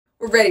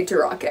We're ready to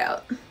rock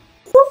out.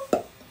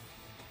 Whoop.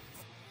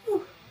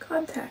 Ooh,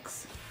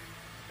 contacts.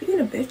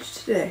 Being a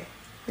bitch today.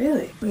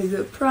 Really? We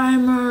do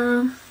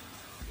primer,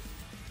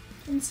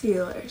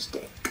 concealer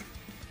stick.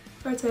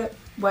 Pro tip,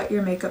 wet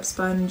your makeup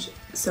sponge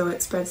so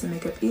it spreads the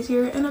makeup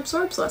easier and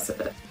absorbs less of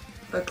it.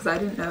 Because I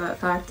didn't know that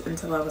fact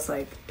until I was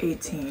like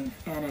 18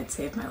 and it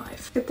saved my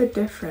life. Get the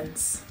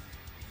difference.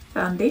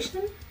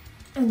 Foundation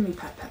and we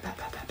pat.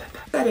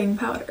 Setting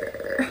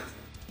powder.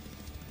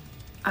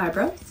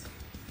 Eyebrows.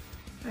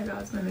 My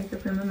god, my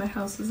makeup room in my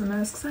house is a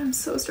mess because I'm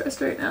so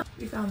stressed right now.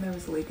 We found there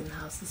was a leak in the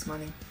house this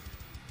morning.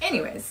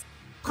 Anyways,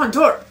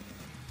 contour.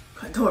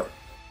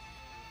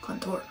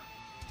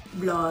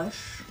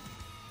 Blush.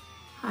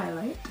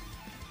 Highlight.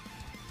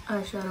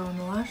 Eyeshadow on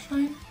the lash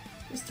line.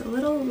 Just a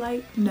little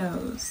light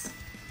nose.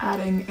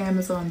 Adding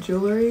Amazon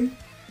jewelry.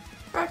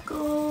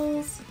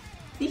 Freckles.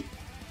 See?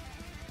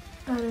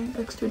 Adding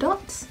extra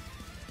dots.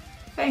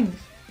 Fangs.